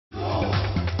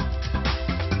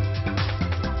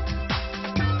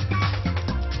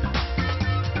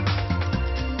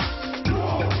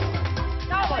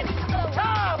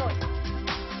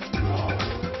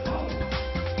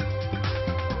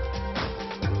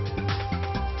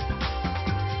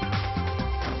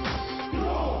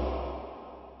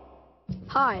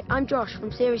Hi, I'm Josh from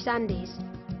Series Andes.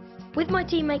 With my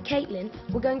teammate Caitlin,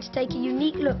 we're going to take a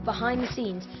unique look behind the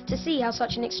scenes to see how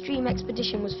such an extreme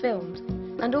expedition was filmed,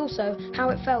 and also how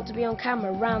it felt to be on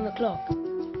camera round the clock.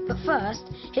 But first,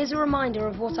 here's a reminder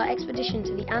of what our expedition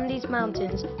to the Andes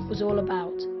Mountains was all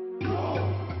about.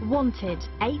 Wanted,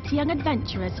 8 young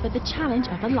adventurers for the challenge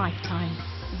of a lifetime.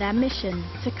 Their mission,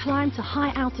 to climb to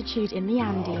high altitude in the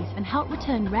Andes and help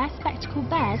return rare spectacled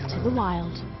bears to the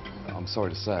wild. I'm sorry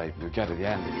to say, you'll get to the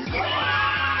Andes.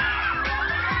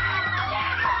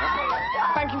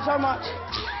 Thank you so much.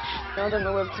 I don't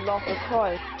know whether to laugh or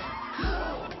cry.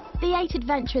 The 8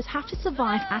 adventurers have to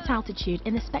survive at altitude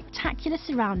in the spectacular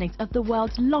surroundings of the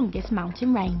world's longest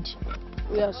mountain range.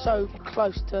 We are so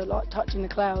close to touching the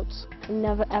clouds. I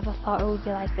never ever thought it would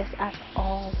be like this at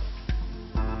all.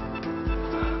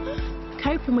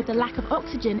 Coping with the lack of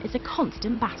oxygen is a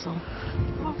constant battle.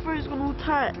 My throat's gone all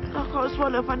tight. I can't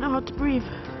swallow if I know how to breathe.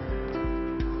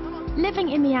 Living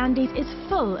in the Andes is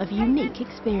full of unique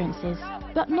experiences,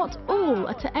 but not all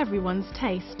are to everyone's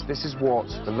taste. This is what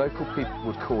the local people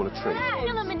would call a treat.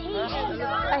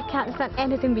 I can't stand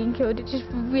anything being killed. It just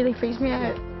really freaks me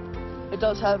out. It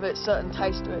does have its certain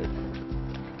taste to it.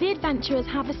 The adventurers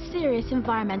have a serious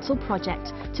environmental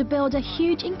project to build a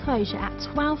huge enclosure at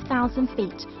 12,000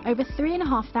 feet, over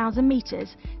 3,500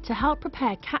 metres, to help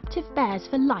prepare captive bears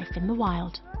for life in the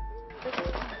wild.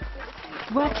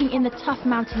 Working in the tough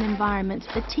mountain environment,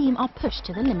 the team are pushed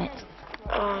to the limit.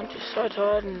 I'm just so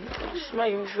tired and it's just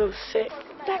making me feel sick.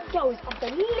 That girl is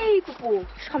unbelievable.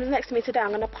 She comes next to me today, I'm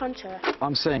going to punch her.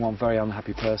 I'm seeing one very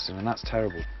unhappy person, and that's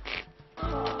terrible.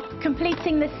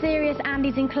 Completing the Series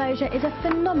Andes enclosure is a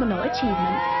phenomenal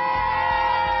achievement.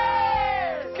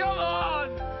 Come on!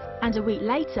 And a week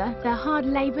later, their hard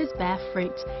labours bear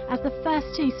fruit, as the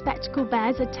first 2 spectacled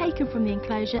bears are taken from the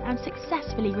enclosure and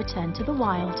successfully returned to the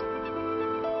wild.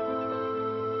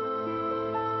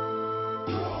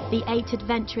 The 8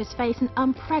 adventurers face an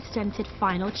unprecedented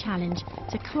final challenge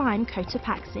to climb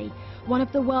Cotopaxi, one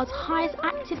of the world's highest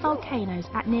active volcanoes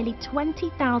at nearly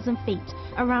 20,000 feet,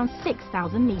 around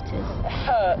 6,000 metres. It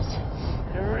hurts.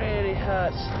 It really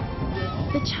hurts.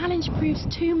 The challenge proves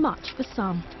too much for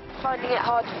some. Finding it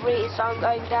hard to breathe, so I'm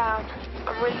going down.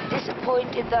 I'm really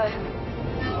disappointed though.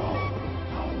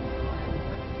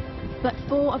 But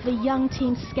 4 of the young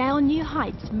team scale new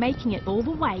heights, making it all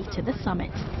the way to the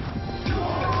summit.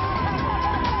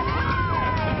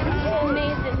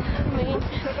 Amazing. I mean,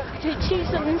 to achieve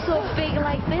something so big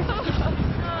like this,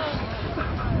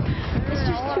 it's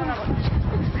just too much.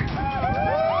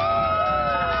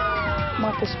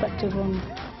 My perspective on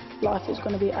life is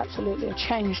going to be absolutely a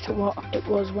change to what it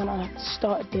was when I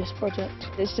started this project.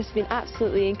 It's just been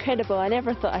absolutely incredible. I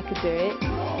never thought I could do it.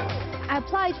 I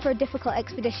applied for a difficult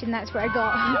expedition, that's what I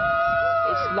got.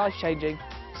 It's life-changing.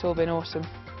 It's all been awesome.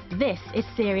 This is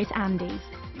Series Andes.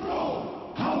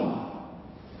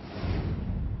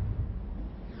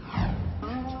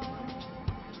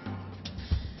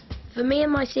 For me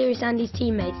and my Series Andes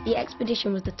teammates, the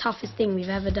expedition was the toughest thing we've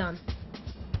ever done.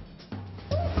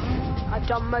 I've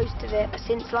done most of it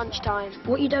since lunchtime.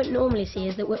 What you don't normally see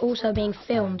is that we're also being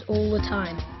filmed all the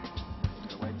time.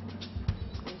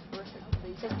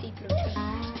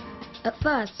 At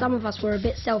first, some of us were a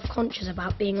bit self-conscious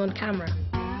about being on camera.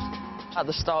 At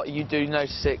the start, you do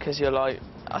notice it because you're like,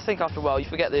 I think after a while you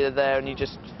forget that you're there and you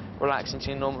just relax into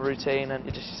your normal routine and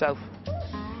you're just yourself.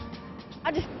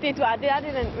 I just did what I did. I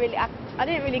didn't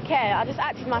really care. I just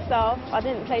acted myself. I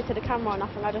didn't play to the camera or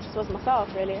nothing. I just was myself,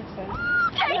 really. So.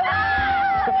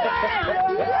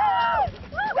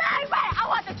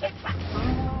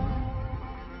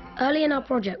 Early in our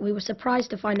project, we were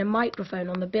surprised to find a microphone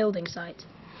on the building site.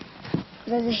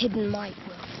 There's a hidden mic.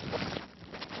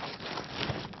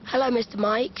 Hello, Mr.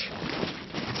 Mike.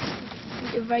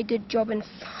 You did a very good job in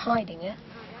hiding it.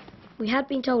 We had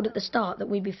been told at the start that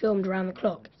we'd be filmed around the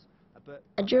clock.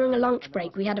 And during a lunch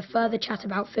break, we had a further chat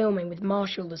about filming with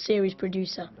Marshall, the series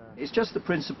producer. It's just the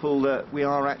principle that we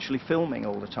are actually filming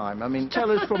all the time. I mean,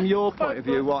 tell us from your point of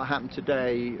view what happened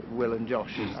today, Will and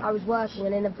Josh. I was working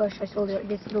and in a bush I saw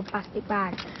this little plastic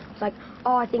bag. I was like,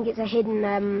 oh, I think it's a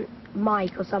hidden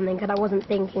mic or something, because I wasn't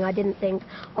thinking. I didn't think,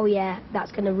 oh yeah,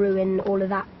 that's going to ruin all of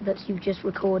that you've just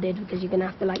recorded, because you're going to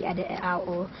have to like edit it out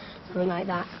or something like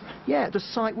that. Yeah, the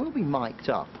site will be mic'd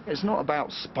up. It's not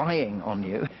about spying on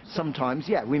you. Sometimes,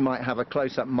 yeah, we might have a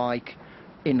close-up mic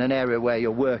in an area where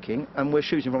you're working and we're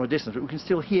shooting from a distance, but we can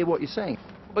still hear what you're saying.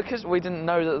 Because we didn't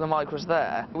know that the mic was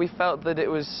there, we felt that it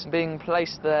was being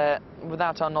placed there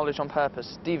without our knowledge on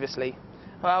purpose, deviously.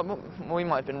 Well, we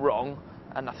might have been wrong,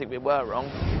 and I think we were wrong.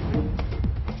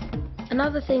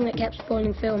 Another thing that kept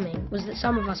spoiling filming was that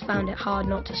some of us found it hard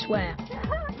not to swear.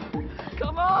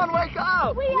 Come on, wake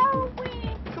up! We are,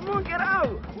 Come on, get out!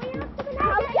 we are coming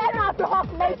out. I'm getting after half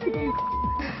an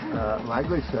hour.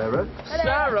 Language, Sarah.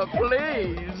 Sarah,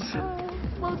 please!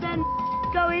 Well then,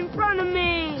 go in front of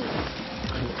me.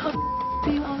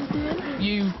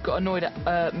 You got annoyed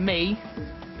at me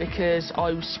because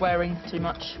I was swearing too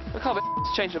much. I can't be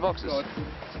change the boxes.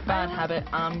 It's a bad habit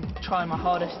and I'm trying my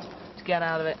hardest to get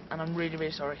out of it and I'm really,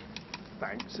 really sorry.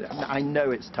 Thanks. I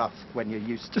know it's tough when you're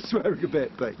used to swearing a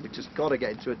bit, but you've just got to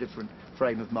get into a different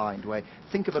frame of mind where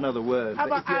think of another word. How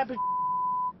about ab?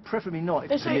 Preferably not.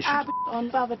 They say ab on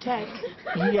Baba Tech.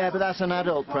 Yeah, but that's an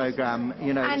adult programme,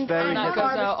 you know, it's very No, it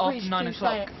different. goes out after 9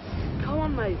 o'clock. Come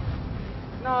on, mate.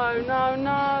 No, no,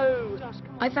 no.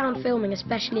 I found filming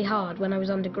especially hard when I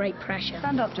was under great pressure.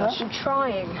 Stand up, Josh. I'm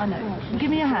trying. I know. Give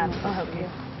me a hand. I'll help you.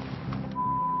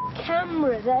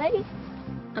 Cameras, eh?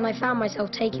 And I found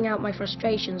myself taking out my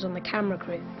frustrations on the camera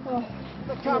crew.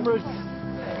 The cameras.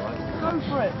 Go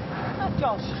for it.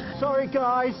 Josh. Sorry,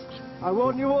 guys. I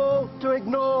want you all to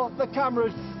ignore the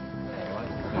cameras.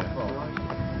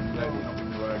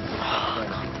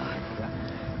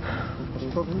 What's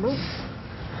the problem, mate?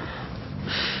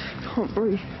 Can't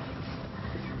breathe.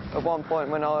 At one point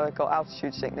when I got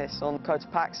altitude sickness on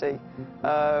Cotopaxi,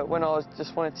 when I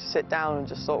just wanted to sit down and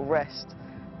just sort of rest,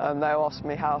 they asked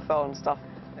me how I felt and stuff.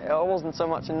 I wasn't so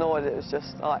much annoyed, it was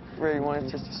just like really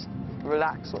wanted to just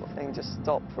relax sort of thing, just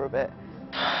stop for a bit.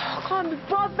 I can't be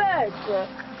bothered.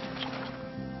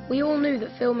 We all knew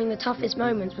that filming the toughest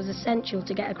moments was essential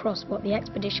to get across what the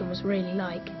expedition was really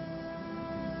like.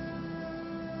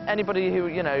 Anybody who,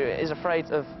 you know, is afraid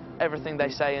of everything they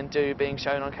say and do being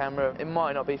shown on camera, it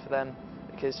might not be for them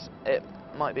because it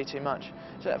might be too much.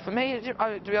 So for me,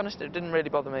 to be honest, it didn't really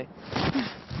bother me.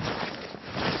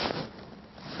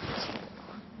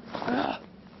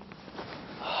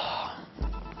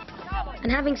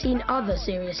 And having seen other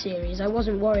serious series, I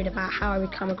wasn't worried about how I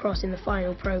would come across in the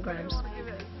final programmes.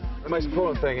 The most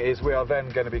important thing is we are then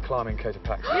going to be climbing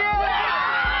Cotopaxi.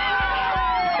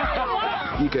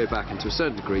 You go back, and to a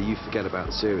certain degree, you forget about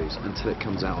the series until it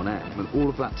comes out on air. And all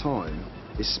of that time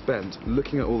is spent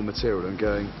looking at all the material and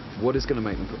going, what is going to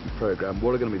make the programme,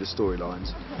 what are going to be the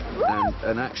storylines,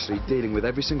 and actually dealing with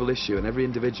every single issue and every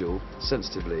individual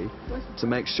sensitively to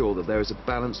make sure that there is a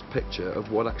balanced picture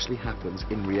of what actually happens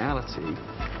in reality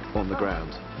on the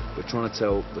ground. We're trying to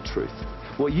tell the truth.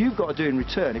 What you've got to do in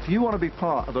return, if you want to be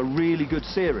part of a really good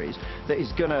series that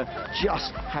is going to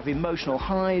just have emotional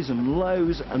highs and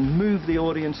lows and move the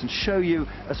audience and show you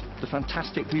as the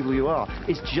fantastic people you are,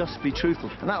 is just be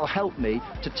truthful. And that will help me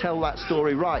to tell that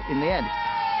story right in the end.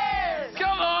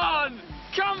 Come on!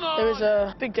 Come on! There is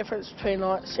a big difference between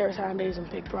like Serious Andy's and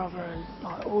Big Brother and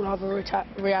like all other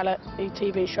reality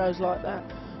TV shows like that.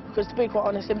 Because to be quite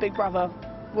honest, in Big Brother,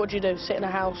 what do you do? Sit in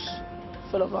a house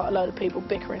full of like a load of people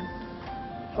bickering.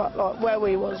 But like where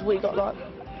we got like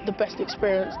the best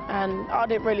experience, and I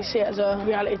didn't really see it as a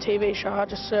reality TV show. I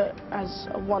just saw it as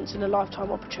a once-in-a-lifetime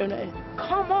opportunity.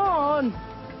 Come on!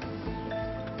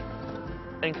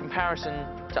 In comparison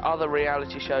to other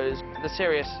reality shows, the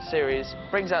Serious series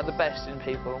brings out the best in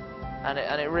people, and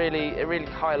it really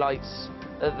highlights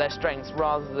their strengths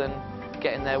rather than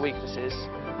getting their weaknesses.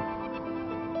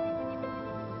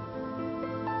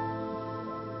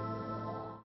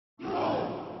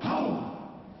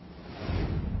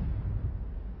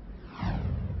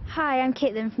 Hi, I'm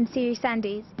Caitlin from Serious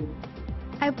Andy's.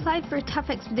 I applied for a tough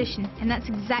expedition, and that's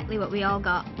exactly what we all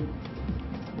got.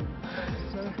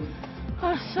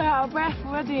 I'm so out of breath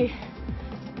already.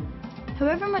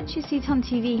 However much you see it on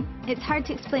TV, it's hard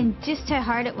to explain just how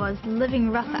hard it was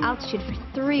living rough at altitude for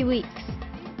 3 weeks.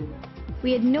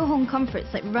 We had no home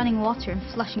comforts like running water and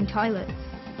flushing toilets.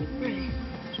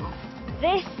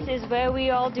 This is where we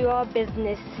all do our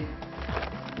business.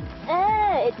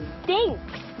 It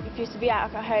stinks. If you used to be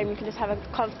out at home, you can just have a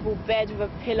comfortable bed with a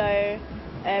pillow,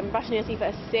 brushing your teeth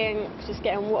at a sink, just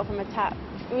getting water from a tap.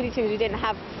 All these things we didn't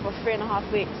have for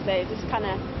 3.5 weeks, so it just kind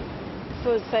of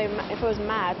feels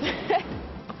mad.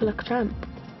 I feel like a tramp.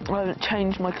 I haven't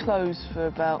changed my clothes for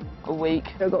about a week.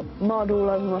 I've got mud all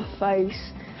over my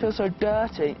face. I feel so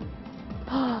dirty.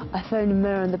 I found a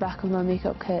mirror in the back of my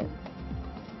makeup kit.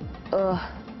 Ugh.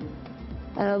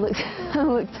 And I looked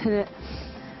in it,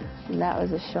 and that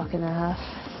was a shock and a half.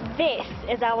 This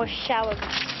is our shower.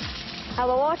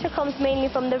 Our water comes mainly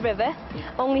from the river.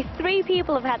 Only 3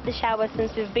 people have had the shower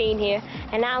since we've been here,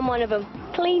 and I'm one of them.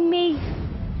 Clean me.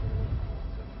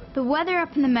 The weather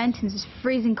up in the mountains was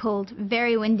freezing cold,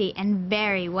 very windy and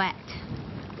very wet.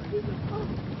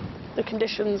 The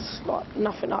conditions, like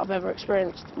nothing that I've ever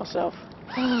experienced myself.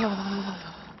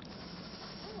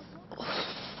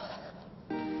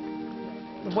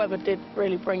 The weather did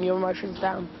really bring your emotions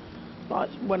down. Like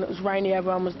when it was rainy,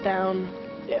 everyone was down.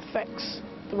 It affects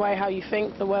the way how you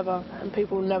think, the weather, and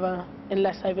people never,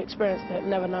 unless they've experienced it,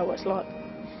 never know what it's like.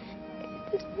 I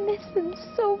just miss them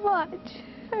so much.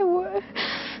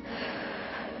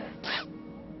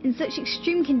 In such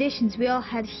extreme conditions, we all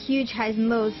had huge highs and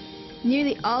lows.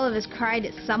 Nearly all of us cried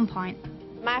at some point.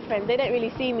 My friends, they don't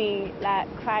really see me like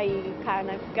crying kind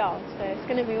of girl, so it's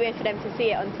going to be weird for them to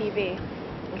see it on TV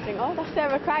and think, oh, that's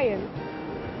Sarah crying.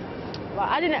 But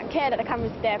I didn't care that the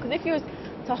camera's there, because if you was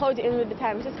to hold it in with the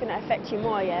time, it's just going to affect you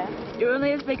more, yeah? You're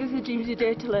only as big as the dreams you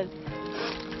dare to live.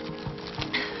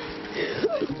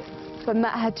 When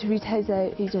Matt had to read his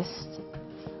out, he just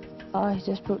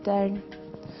broke down.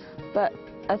 But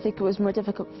I think it was more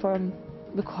difficult for him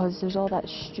because there's all that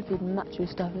stupid macho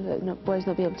stuff about boys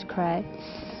not being able to cry.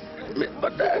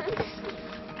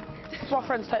 My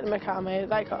friends take the mick out of me.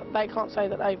 They can't say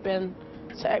that they've been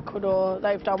to Ecuador,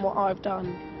 they've done what I've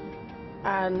done.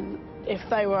 And if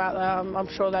they were out there, I'm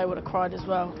sure they would have cried as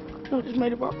well. I just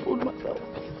made a rough fool of myself.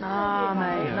 Nah,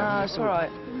 mate, no, it's all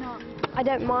right. I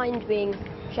don't mind being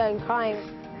shown crying.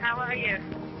 How are you?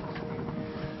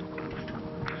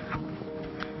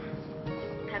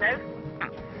 Hello?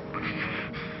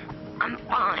 I'm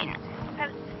fine.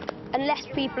 Unless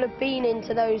people have been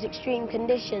into those extreme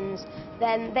conditions,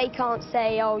 then they can't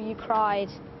say, oh, you cried,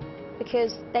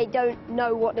 because they don't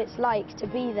know what it's like to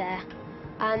be there,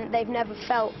 and they've never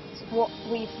felt what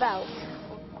we felt.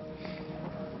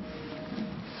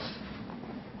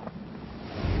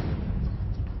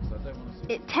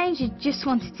 At times you just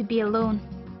wanted to be alone,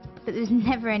 but there's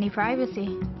never any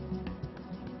privacy.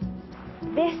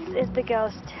 This is the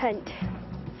girls' tent.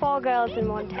 4 girls in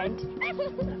one tent.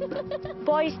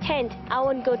 Boys' tent, I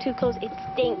wouldn't go too close, it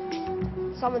stinks.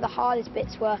 Some of the hardest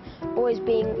bits were always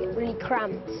being really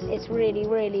cramped. It's really,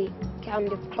 really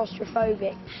kind of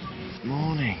claustrophobic.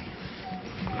 Morning.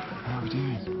 How are we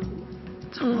doing?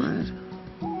 Tired.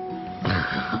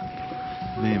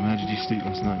 Liam, how did you sleep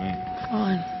last night, mate?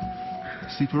 Fine.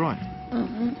 Sleep all right?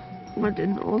 I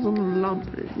didn't. I was on a lump.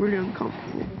 It's really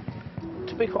uncomfortable.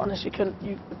 To be quite honest,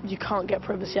 you can't get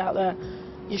privacy out there.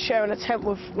 You're sharing a tent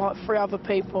with like 3 other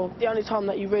people. The only time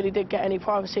that you really did get any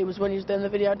privacy was when you was doing the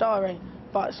video diary.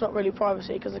 But it's not really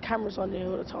privacy because the camera's on you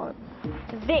all the time.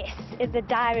 This is the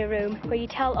diary room where you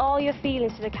tell all your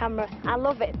feelings to the camera. I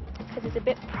love it because it's a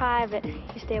bit private.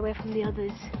 You stay away from the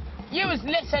others. You was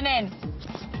listening.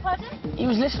 Pardon? You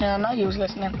was listening. I know you was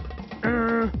listening.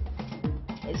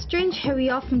 It's strange how we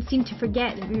often seem to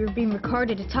forget that we were being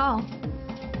recorded at all.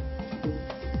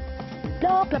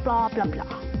 Blah, blah, blah, blah,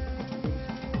 blah.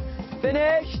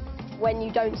 Finished! When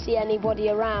you don't see anybody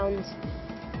around,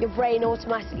 your brain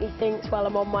automatically thinks, well,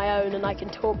 I'm on my own and I can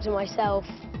talk to myself.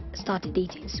 I started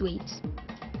eating sweets.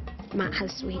 Matt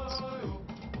has sweets.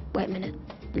 Wait a minute,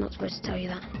 I'm not supposed to tell you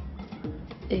that.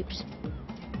 Oops.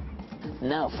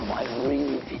 Now for my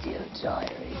real video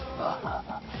diary.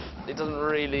 It doesn't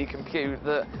really compute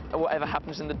that whatever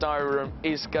happens in the diary room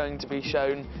is going to be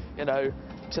shown, you know,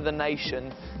 to the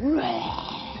nation.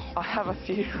 I have a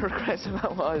few regrets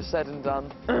about what I've said and done.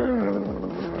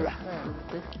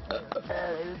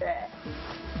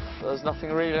 There's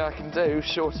nothing really I can do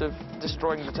short of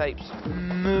destroying the tapes.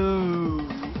 No.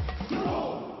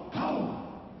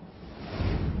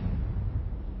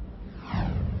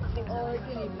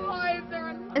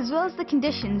 As well as the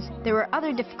conditions, there were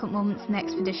other difficult moments in the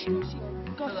expedition.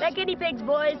 They're guinea pigs,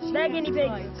 boys. They're guinea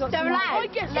pigs. They're alive.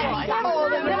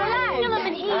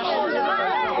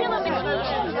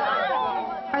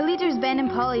 Our leaders Ben and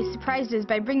Polly surprised us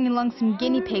by bringing along some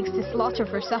guinea pigs to slaughter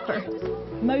for supper.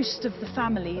 Most of the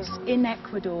families in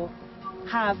Ecuador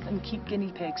have and keep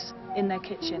guinea pigs in their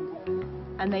kitchen,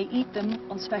 and they eat them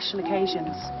on special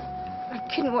occasions. I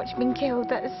couldn't watch being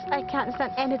killed. I can't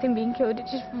stand anything being killed. It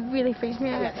just really freaks me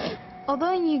out. Although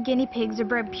I knew guinea pigs are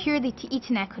bred purely to eat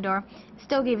in Ecuador, it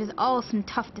still gave us all some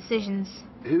tough decisions.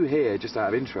 Who here, just out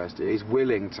of interest, is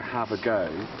willing to have a go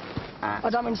at... I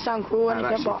don't mean to sound cruel or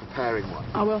anything, but... preparing one?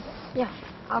 I will. Yeah,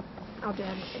 I'll do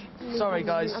anything. Sorry,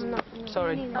 guys. I'm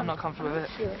not comfortable with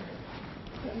it.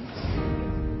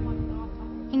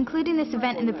 Including this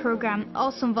event in the programme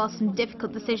also involved some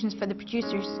difficult decisions for the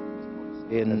producers.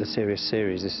 In the Serious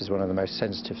series, this is one of the most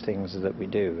sensitive things that we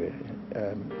do.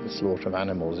 The slaughter of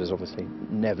animals is obviously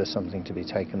never something to be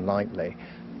taken lightly.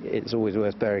 It's always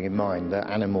worth bearing in mind that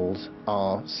animals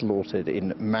are slaughtered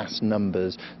in mass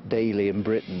numbers daily in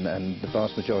Britain, and the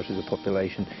vast majority of the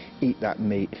population eat that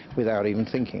meat without even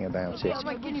thinking about it.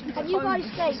 Can you guys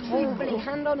say truthfully,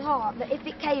 hand on heart, that if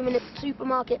it came in a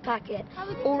supermarket packet,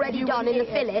 already done in the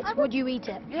fillets, would you eat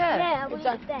it? Yeah,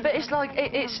 but it's like,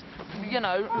 it's, you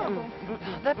know,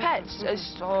 they're pets.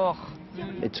 It's,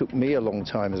 It took me a long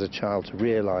time as a child to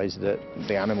realise that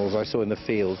the animals I saw in the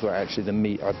fields were actually the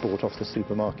meat I bought off the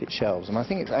supermarket shelves, and I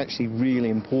think it's actually really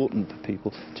important for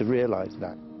people to realise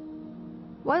that.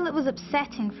 While it was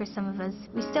upsetting for some of us,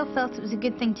 we still felt it was a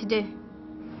good thing to do.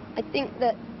 I think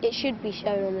that it should be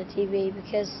shown on the TV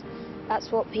because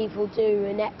that's what people do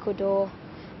in Ecuador.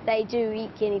 They do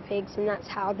eat guinea pigs and that's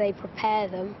how they prepare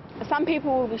them. Some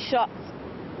people will be shocked,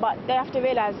 but they have to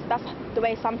realise that's the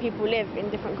way some people live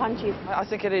in different countries. I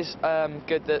think it is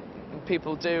good that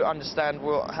people do understand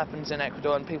what happens in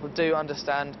Ecuador, and people do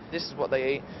understand this is what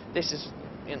they eat. This is,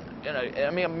 you know, I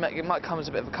mean, it might come as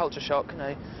a bit of a culture shock, you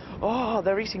know. Oh,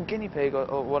 they're eating guinea pig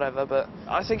or whatever, but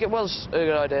I think it was a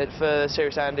good idea for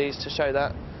Serious Andy's to show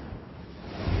that.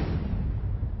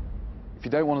 If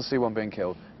you don't want to see one being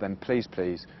killed, then please,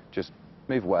 please, just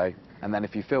move away. And then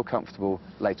if you feel comfortable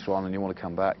later on and you want to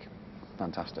come back,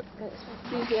 fantastic.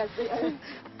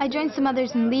 I joined some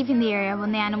others in leaving the area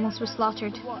when the animals were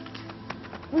slaughtered.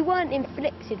 We weren't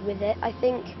inflicted with it. I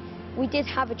think we did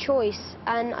have a choice,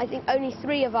 and I think only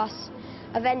 3 of us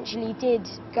eventually did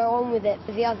go on with it.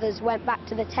 The others went back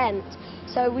to the tent,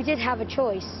 so we did have a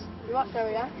choice. You up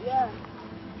there, yeah?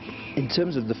 In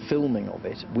terms of the filming of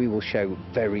it, we will show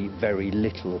very, very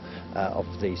little of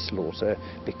the slaughter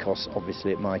because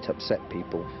obviously it might upset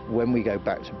people. When we go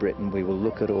back to Britain, we will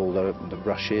look at all the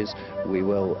rushes, we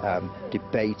will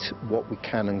debate what we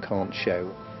can and can't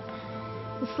show.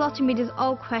 The slaughter made us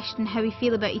all question how we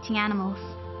feel about eating animals.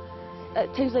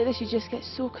 At times like this you just get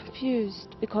so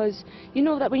confused because you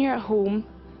know that when you're at home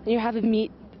and you're having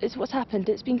meat, it's what's happened,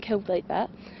 it's been killed like that,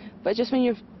 but just when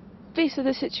you're faced with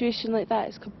a situation like that,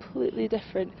 it's completely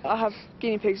different. I have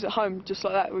guinea pigs at home just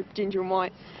like that with Ginger and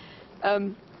White. Yeah,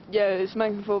 it's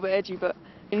making me feel a bit edgy, but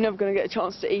you're never going to get a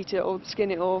chance to eat it or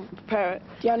skin it or prepare it.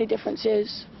 The only difference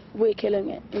is we're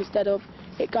killing it instead of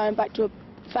it going back to a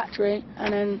factory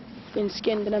and then being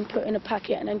skinned and then put in a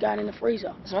packet and then going in the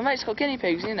freezer. So my mate's got guinea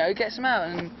pigs, you know, gets them out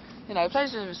and, you know,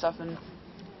 plays with them and stuff, and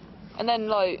then,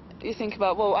 like, you think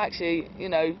about, well, actually, you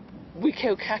know, we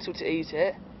kill cattle to eat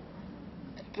it,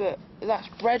 but that's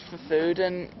bred for food,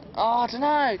 and, I don't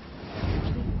know.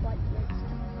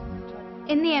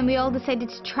 In the end, we all decided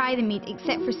to try the meat,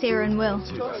 except for Sarah and Will.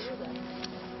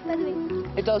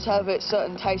 It does have its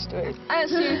certain taste to it. I don't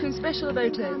see anything special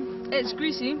about it. It's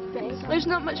greasy, there's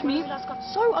not much meat.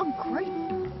 So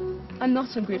ungrateful. I'm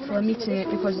not ungrateful, I'm eating it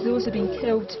because those have been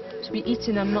killed to be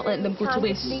eaten, I'm not letting them go to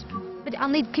waste. But I'll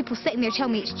need people sitting there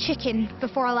telling me it's chicken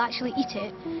before I'll actually eat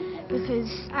it. Because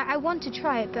I want to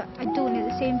try it, but I don't at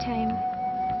the same time.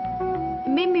 It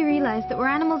made me realise that where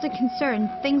animals are concerned,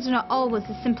 things are not always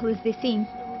as simple as they seem.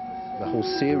 The whole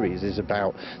series is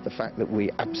about the fact that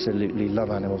we absolutely love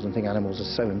animals and think animals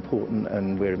are so important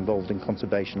and we're involved in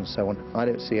conservation and so on. I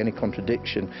don't see any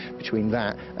contradiction between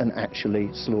that and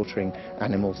actually slaughtering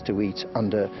animals to eat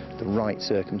under the right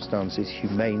circumstances,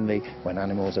 humanely, when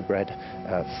animals are bred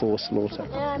for slaughter.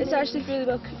 It's actually really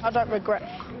well. I don't regret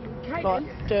like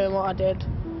doing what I did,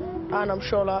 and I'm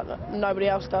sure like nobody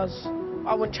else does.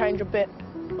 I wouldn't change a bit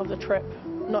of the trip,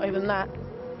 not even that.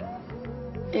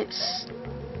 It's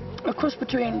a cross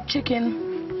between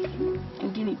chicken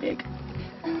and guinea pig,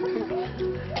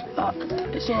 but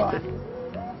it's alright.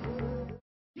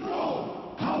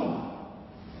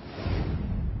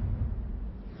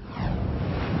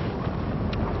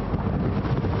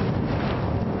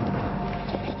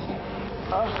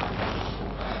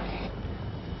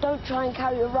 Don't try and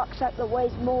carry a rucksack that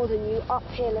weighs more than you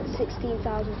uphill at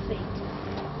 16,000 feet.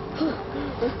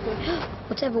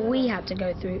 Whatever we had to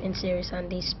go through in Serious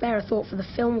Andy's, spare a thought for the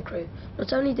film crew.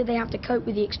 Not only did they have to cope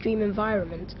with the extreme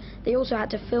environment, they also had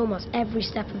to film us every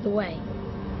step of the way.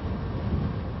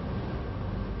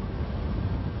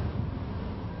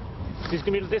 It's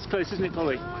going to be this close, isn't it,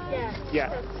 Polly? Yeah.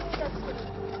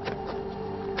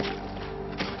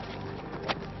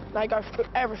 They go through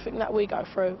everything that we go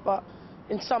through, but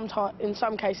in some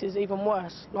cases even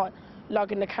worse, like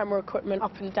lugging the camera equipment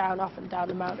up and down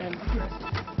the mountain.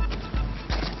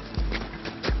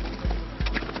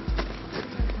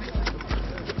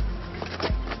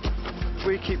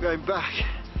 We keep going back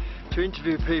to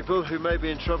interview people who may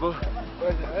be in trouble.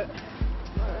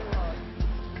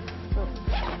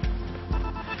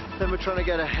 Then we're trying to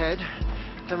get ahead,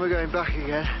 then we're going back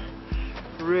again,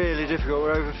 really difficult.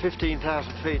 We're over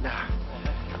 15,000 feet now.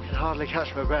 I can hardly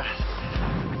catch my breath.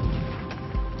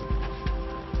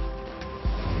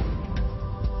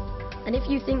 And if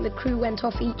you think the crew went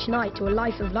off each night to a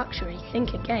life of luxury,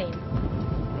 think again.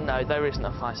 No, there isn't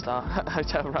a five-star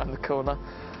hotel around the corner.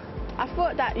 I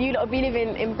thought that you'd be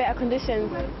living in better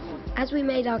conditions. As we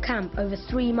made our camp over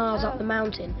 3 miles up the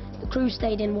mountain, the crew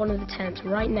stayed in one of the tents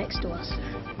right next to us.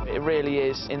 It really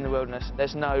is in the wilderness.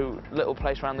 There's no little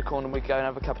place around the corner we go and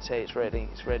have a cup of tea. It's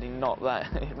really not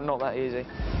that easy.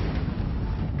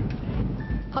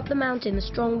 Up the mountain, the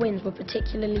strong winds were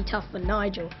particularly tough for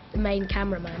Nigel, the main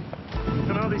cameraman. Can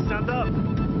Hardy stand up?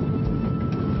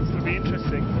 This will be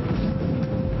interesting.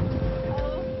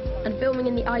 And filming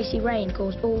in the icy rain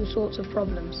caused all sorts of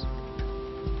problems.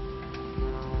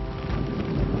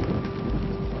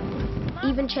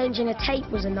 Even changing a tape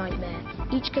was a nightmare.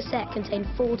 Each cassette contained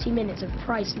 40 minutes of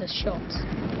priceless shots.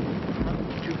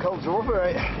 Too cold to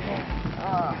operate.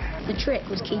 The trick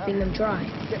was keeping them dry.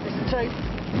 Get this tape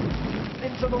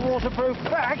into the waterproof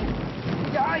bag.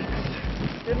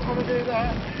 Yikes! Didn't want to do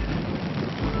that.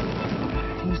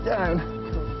 He's down.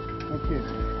 Thank you.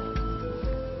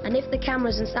 And if the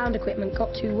cameras and sound equipment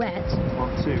got too wet,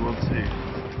 1, 2, 1,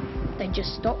 2. they'd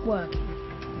just stop working.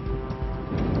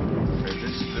 So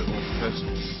this little person.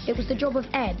 It was the job of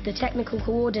Ed, the technical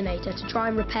coordinator, to try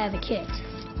and repair the kit.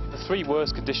 The 3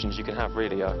 worst conditions you can have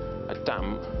really are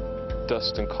damp,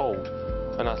 dust and cold.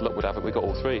 And as luck would have it, we got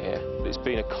all 3 here. It's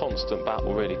been a constant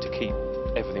battle really to keep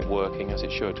everything working as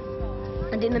it should.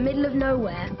 And in the middle of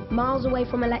nowhere, miles away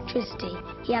from electricity,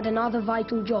 he had another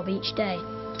vital job each day.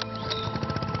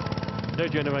 No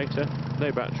generator,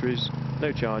 no batteries,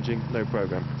 no charging, no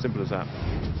program. Simple as that.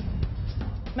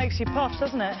 Makes you puff,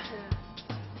 doesn't it?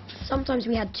 Sometimes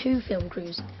we had 2 film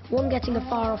crews, one getting a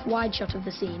far-off wide shot of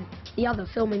the scene, the other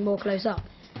filming more close up.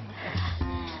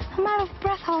 I'm out of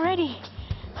breath already.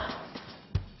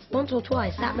 Once or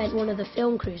twice, that meant one of the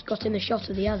film crews got in the shot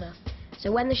of the other.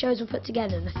 So when the shows were put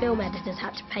together, the film editors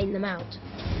had to paint them out.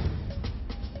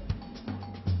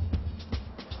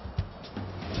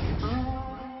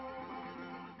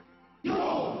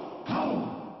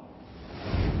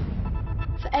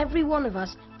 For every one of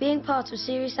us, being part of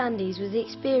Serious Andy's was the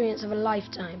experience of a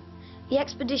lifetime. The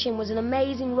expedition was an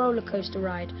amazing roller coaster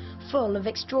ride, full of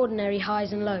extraordinary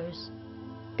highs and lows.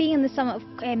 Being on the summit of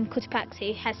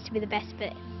Cotopaxi has to be the best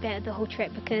bit of the whole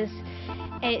trip, because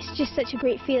it's just such a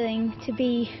great feeling to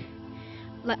be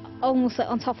almost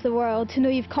on top of the world, to know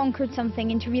you've conquered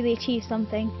something and to really achieve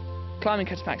something. Climbing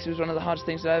Cotopaxi was one of the hardest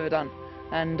things I've ever done,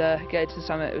 and getting to the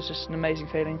summit was just an amazing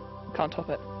feeling. Can't top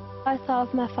it. I thought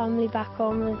of my family back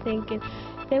home and thinking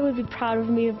they would be proud of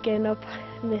me of getting up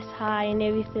this high and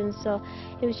everything, so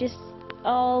it was just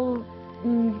all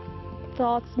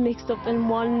thoughts mixed up in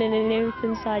one and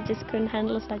everything, so I just couldn't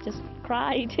handle it, so I just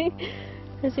cried.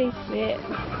 It's just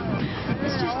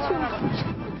too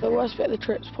much. The worst bit of the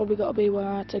trip's probably got to be where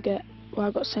I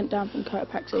got sent down from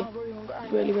Cotopaxi.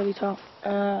 Really, really tough.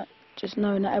 Just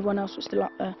knowing that everyone else was still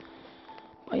up there.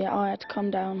 But yeah, I had to come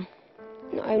down.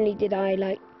 Not only did I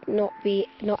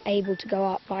not able to go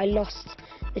up, but I lost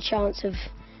the chance of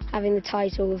having the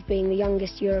title of being the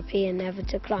youngest European ever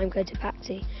to climb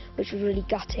Cotopaxi, which was really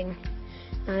gutting.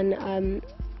 And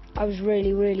I was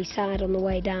really, really sad on the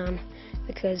way down,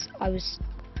 because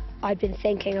I'd been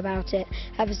thinking about it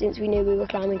ever since we knew we were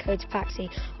climbing Cotopaxi.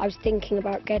 I was thinking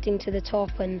about getting to the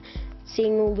top and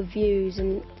seeing all the views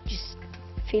and just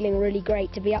feeling really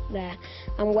great to be up there.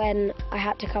 And when I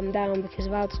had to come down because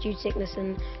of altitude sickness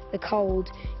and the cold,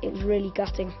 it was really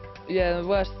gutting. Yeah, the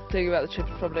worst thing about the trip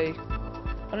is probably,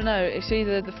 I don't know, it's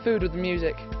either the food or the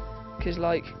music, because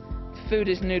the food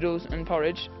is noodles and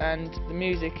porridge and the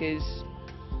music is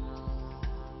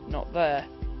not there.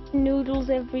 Noodles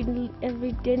every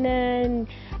dinner and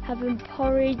having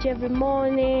porridge every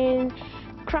morning,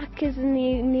 crackers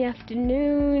in the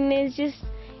afternoon. It's just,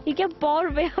 you get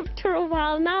bored of it after a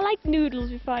while. And I liked noodles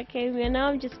before I came here, now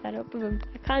I'm just fed up with them.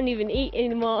 I can't even eat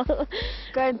anymore.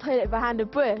 Go and toilet behind a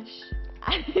bush,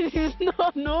 and it's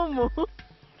not normal.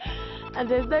 And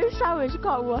there's no showers, you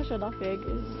can't wash or nothing.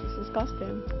 It's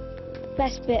disgusting. The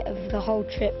best bit of the whole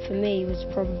trip for me was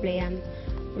probably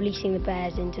releasing the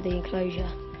bears into the enclosure.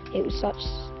 It was such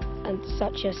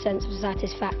a sense of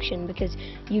satisfaction, because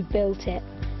you built it,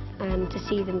 and to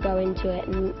see them go into it,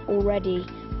 and already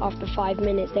after 5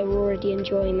 minutes they were already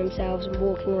enjoying themselves and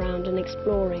walking around and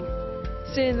exploring.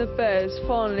 Seeing the bears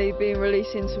finally being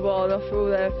released into the wild after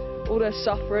all their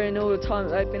suffering, all the time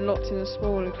that they've been locked in a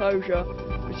small enclosure,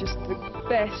 was just the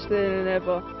best feeling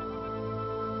ever.